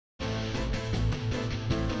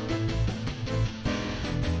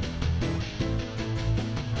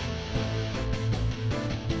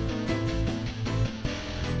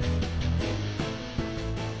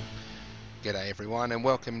G'day everyone and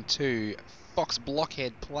welcome to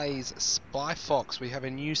FoxBlockhead Plays SpyFox. We have a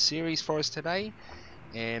new series for us today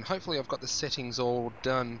and hopefully I've got the settings all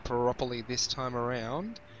done properly this time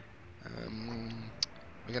around.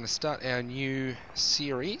 We're going to start our new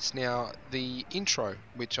series. Now the intro,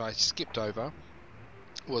 which I skipped over,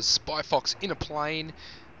 was SpyFox in a plane.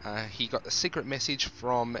 He got the secret message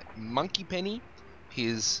from Monkey Penny,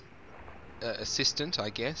 his assistant, I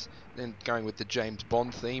guess, then going with the James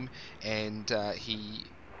Bond theme, and he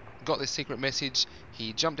got this secret message.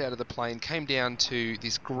 He jumped out of the plane, came down to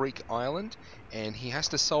this Greek island, and he has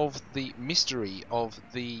to solve the mystery of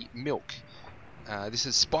the milk. This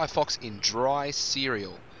is SpyFox in dry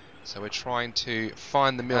cereal, so we're trying to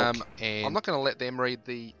find the milk. And I'm not going to let them read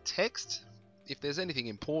the text. If there's anything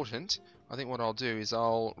important, I think what I'll do is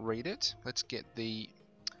I'll read it. Let's get the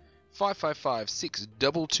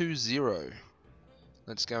 5556220.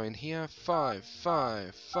 Let's go in here.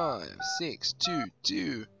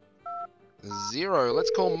 5556220.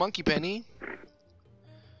 Let's call Monkey Penny.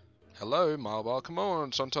 Hello, mobile. Come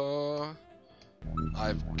on, Santa.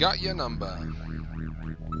 I've got your number.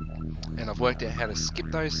 And I've worked out how to skip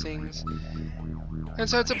those things. And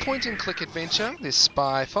so it's a point-and-click adventure. This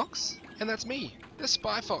SpyFox, and that's me, the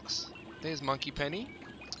SpyFox. There's Monkey Penny.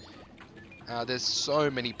 There's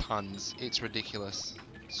so many puns, it's ridiculous.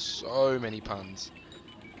 So many puns.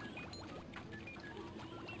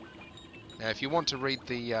 Now, if you want to read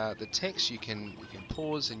the text, you can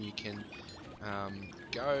pause and you can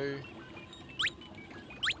go.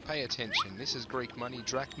 Pay attention. This is Greek money,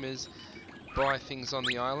 drachmas. Buy things on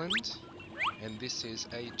the island, and this is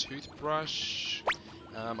a toothbrush.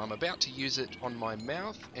 I'm about to use it on my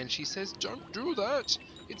mouth, and she says, "Don't do that.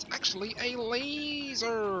 It's actually a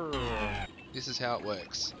laser." This is how it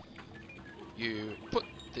works. You put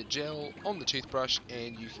the gel on the toothbrush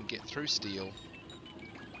and you can get through steel.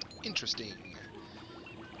 Interesting.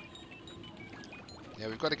 Now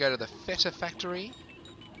we've got to go to the feta factory.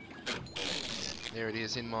 There it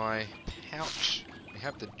is in my pouch. We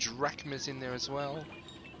have the drachmas in there as well.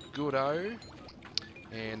 Good-o.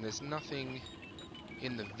 And there's nothing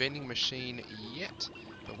in the vending machine yet.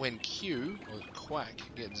 But when Q, or Quack,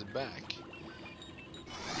 gets back,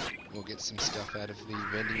 we'll get some stuff out of the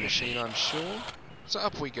vending machine, I'm sure. So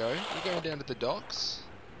up we go. We're going down to the docks.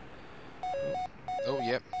 Oh,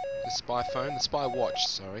 yep. The spy phone. The spy watch,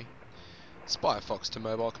 sorry. SpyFox to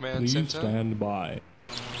mobile command center. Please stand by.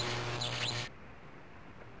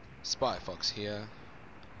 SpyFox here.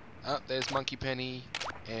 There's Monkey Penny.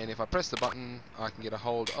 And if I press the button, I can get a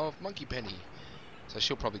hold of Monkey Penny. So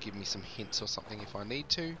she'll probably give me some hints or something if I need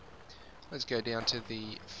to. Let's go down to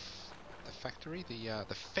the factory,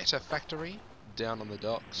 the feta factory, down on the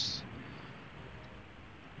docks.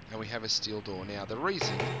 And we have a steel door. Now the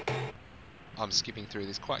reason I'm skipping through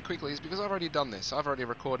this quite quickly is because I've already done this. I've already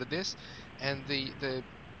recorded this, and the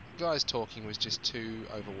guys talking was just too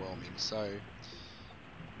overwhelming. So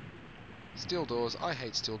steel doors, I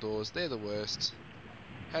hate steel doors, they're the worst.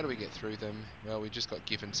 How do we get through them? Well, we just got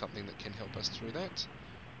given something that can help us through that.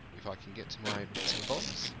 If I can get to my bits and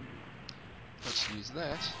bobs. Let's use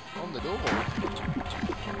that on the door.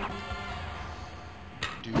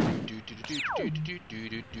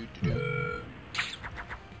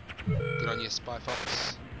 Good on you,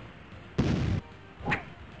 SpyFox.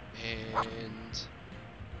 And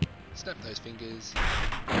snap those fingers.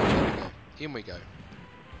 There we go. In we go.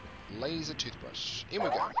 Laser toothbrush. In we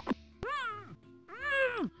go.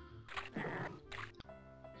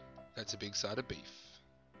 That's a big side of beef.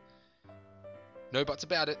 No buts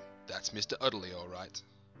about it. That's Mr. Udderly, alright.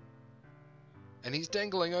 And he's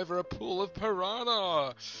dangling over a pool of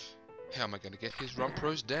piranha! How am I going to get his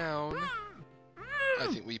rumpros down? I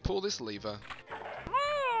think we pull this lever.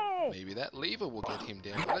 Maybe that lever will get him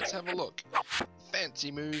down. Let's have a look.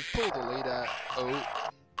 Fancy move. Pull the leader. Oh.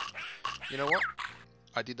 You know what?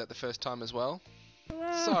 I did that the first time as well.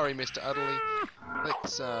 Sorry, Mr. Udderly.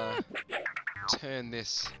 Let's turn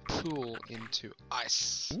this pool into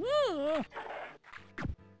ice.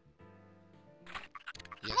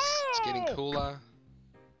 Yes, it's getting cooler.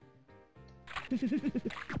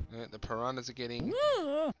 The piranhas are getting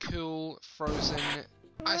cool, frozen,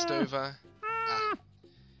 iced over.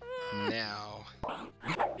 Now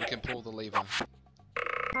we can pull the lever.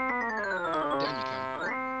 Down you come.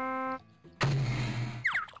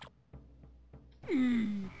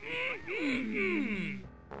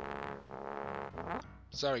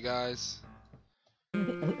 Sorry guys.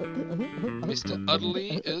 Mr.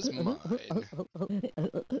 Udderly is mine.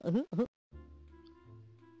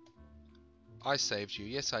 I saved you.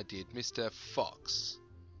 Yes, I did. Mr. Fox.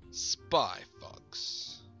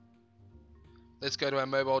 SpyFox. Let's go to our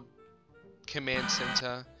mobile command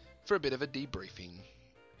center for a bit of a debriefing.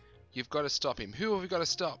 You've got to stop him. Who have we got to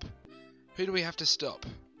stop? Who do we have to stop?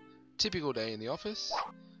 Typical day in the office.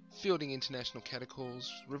 Fielding international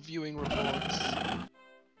catacalls. Reviewing reports.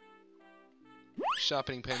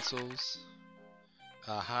 Sharpening pencils.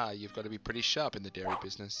 Aha, you've got to be pretty sharp in the dairy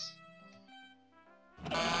business.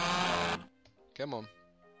 Come on.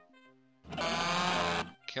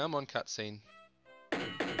 Come on, cutscene.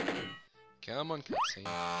 Come on, cutscene.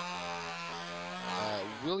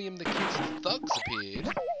 William the Kid's thugs appeared.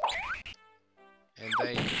 And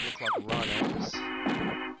they look like rhinos.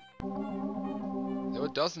 There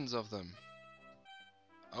were dozens of them.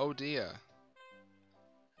 Oh dear.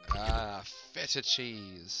 Feta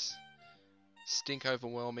cheese. Stink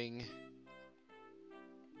overwhelming.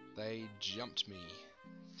 They jumped me.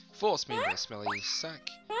 Forced me into a smelly sack.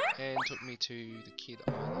 And took me to the Kid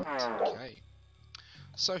Island. Okay.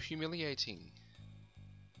 So humiliating.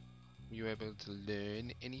 Were you able to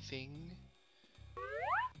learn anything?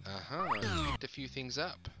 You picked a few things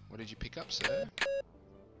up. What did you pick up, sir?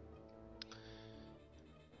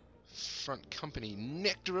 Front company,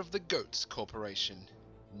 Nectar of the Goats Corporation.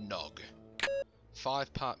 Nog.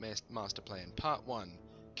 5-part master plan. Part 1,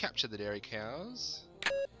 capture the dairy cows.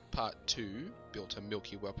 Part 2, built a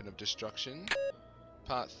milky weapon of destruction.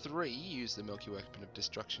 Part 3, use the milky weapon of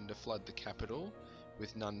destruction to flood the capital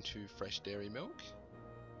with none too fresh dairy milk.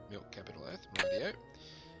 Milk capital Earth, rightio.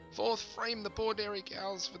 4th, frame the poor dairy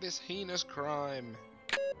cows for this heinous crime.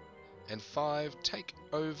 And 5, take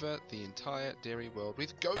over the entire dairy world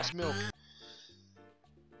with goat's milk.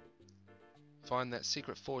 Find that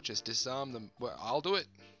secret fortress, disarm them. Well, I'll do it.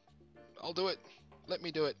 I'll do it. Let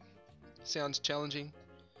me do it. Sounds challenging.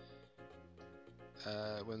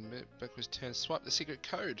 When the back was turned, swipe the secret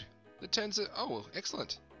code. That turns it. Oh,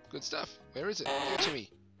 excellent. Good stuff. Where is it? Give it to me.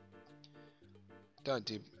 Don't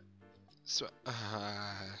do.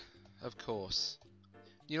 Of course.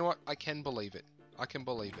 You know what? I can believe it. I can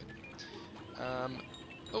believe it.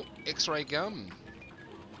 Oh, X-ray gum.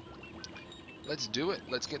 Let's do it.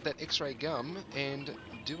 Let's get that X-ray gum and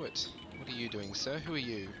do it. What are you doing, sir? Who are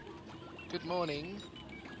you? Good morning.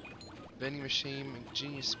 Vending machine,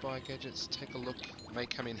 Ingenious SPY gadgets. Take a look. May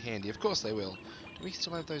come in handy. Of course they will. Do we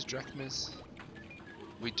still have those drachmas?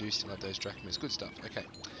 We do still have those drachmas. Good stuff. Okay.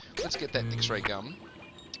 Let's get that X-ray gum.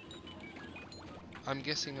 I'm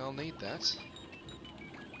guessing I'll need that.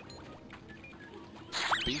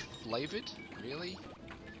 Beef flavored? Really?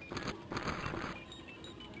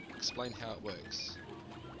 Explain how it works.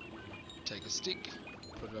 Take a stick,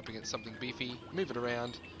 put it up against something beefy, move it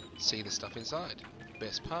around, see the stuff inside.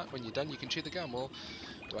 Best part, when you're done you can chew the gum. Well,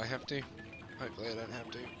 do I have to? Hopefully I don't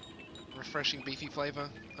have to. Refreshing beefy flavour.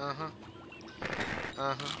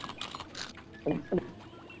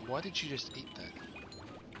 Why did you just eat that?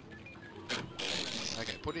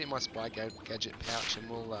 Okay, put it in my spy gadget pouch and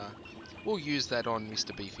we'll use that on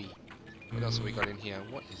Mr. Beefy. What else have we got in here?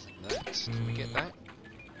 What is that? Can we get that?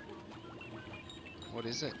 What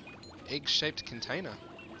is it? Egg-shaped container.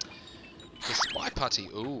 The spy putty.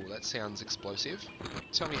 Ooh, that sounds explosive.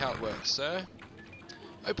 Tell me how it works, sir.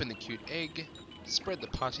 Open the cute egg. Spread the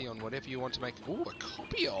putty on whatever you want to make. Ooh, a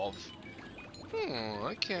copy of.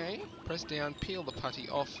 Okay. Press down, peel the putty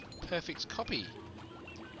off. Perfect copy.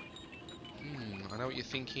 I know what you're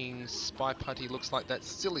thinking. Spy putty looks like that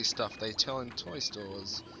silly stuff they sell in toy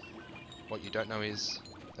stores. What you don't know is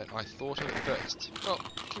that I thought of it first. Well,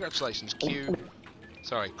 congratulations, Q.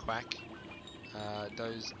 Sorry, Quack.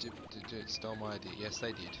 Those stole my idea. Yes,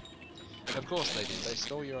 they did. Of course they did. They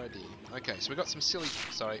stole your idea. Okay, so we got some silly...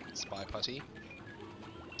 Sorry, spy putty.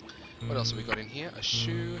 What else have we got in here? A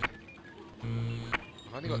shoe.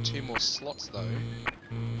 I've only got 2 more slots, though.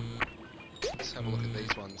 Let's have a look at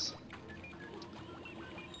these ones.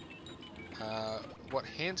 What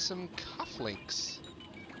handsome cufflinks.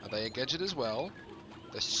 Are they a gadget as well?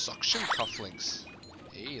 The suction cufflinks.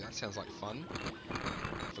 Hey, that sounds like fun.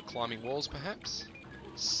 For climbing walls, perhaps?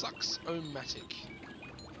 Sucks-o-matic.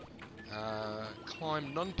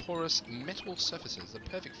 Climb non-porous metal surfaces. The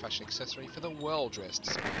perfect fashion accessory for the well-dressed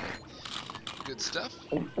spy. Good stuff.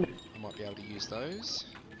 I might be able to use those.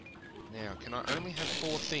 Now, can I only have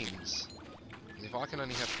 4 things? Because if I can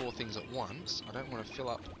only have 4 things at once, I don't want to fill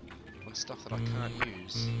up on stuff that I can't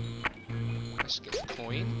use. Let's get the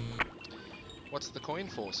coin. What's the coin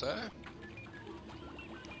for, sir?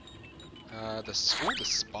 The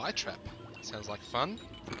spy trap. Sounds like fun.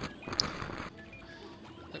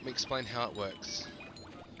 Let me explain how it works.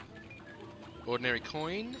 Ordinary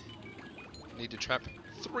coin. Need to trap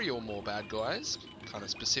 3 or more bad guys. Kind of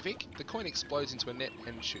specific. The coin explodes into a net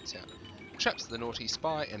and shoots out. Traps the naughty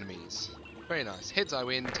spy enemies. Very nice. Heads I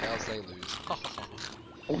win, tails they lose.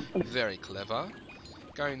 Very clever.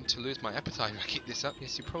 Going to lose my appetite if I keep this up.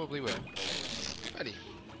 Yes, you probably will. Ready.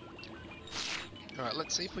 Alright,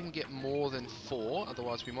 let's see if we can get more than 4.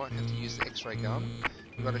 Otherwise, we might have to use the X-ray gun.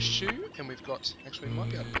 We've got a shoe, and we've got... Actually, we might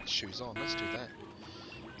be able to put the shoes on. Let's do that.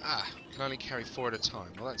 Ah, can only carry 4 at a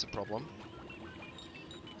time. Well, that's a problem.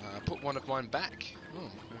 Put one of mine back.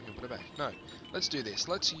 Oh, we can put it back. No, let's do this.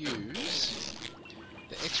 Let's use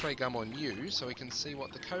the X-ray gum on you so we can see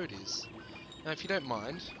what the code is. Now, if you don't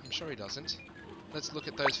mind, I'm sure he doesn't. Let's look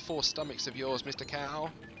at those 4 stomachs of yours, Mr.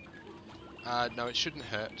 Cow. No, it shouldn't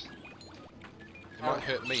hurt. It might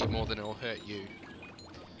hurt me more than it'll hurt you.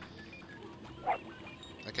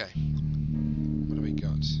 Okay. What do we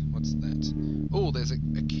got? What's that? Oh, there's a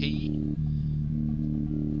key.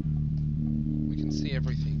 We can see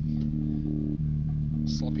everything.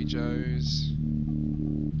 Sloppy Joe's.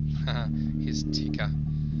 Haha, his ticker.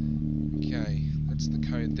 Okay, that's the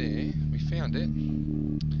code there. We found it.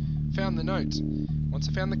 Found the note. Once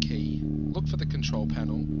I found the key, look for the control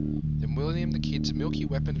panel. Then William the Kid's milky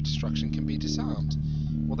weapon of destruction can be disarmed.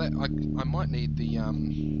 Well, that I might need the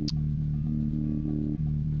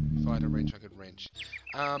if I had a wrench, I could wrench.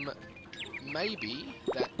 Maybe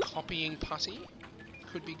that copying putty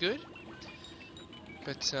could be good.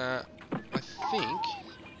 But I think,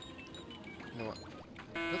 you know what?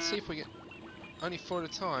 Let's see if we get only 4 at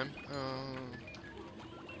a time.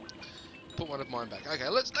 Put one of mine back. Okay,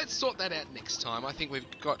 let's sort that out next time. I think we've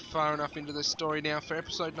got far enough into the story now for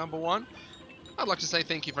episode number 1. I'd like to say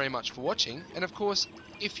thank you very much for watching, and of course,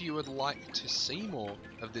 if you would like to see more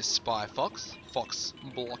of this SpyFox,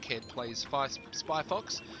 FoxBlockhead plays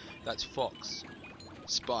SpyFox, that's Fox,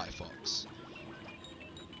 SpyFox.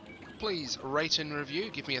 Please rate and review,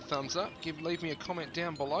 give me a thumbs up, leave me a comment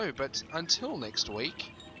down below, but until next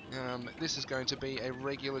week, this is going to be a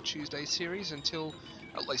regular Tuesday series until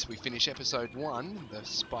at least we finish episode 1, the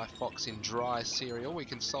SpyFox in dry cereal. We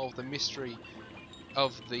can solve the mystery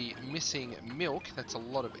of the missing milk. That's a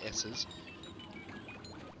lot of S's.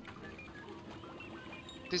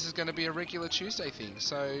 This is going to be a regular Tuesday thing,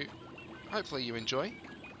 so hopefully you enjoy.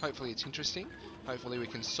 Hopefully it's interesting. Hopefully we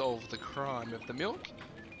can solve the crime of the milk.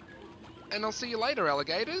 And I'll see you later,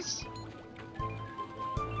 alligators.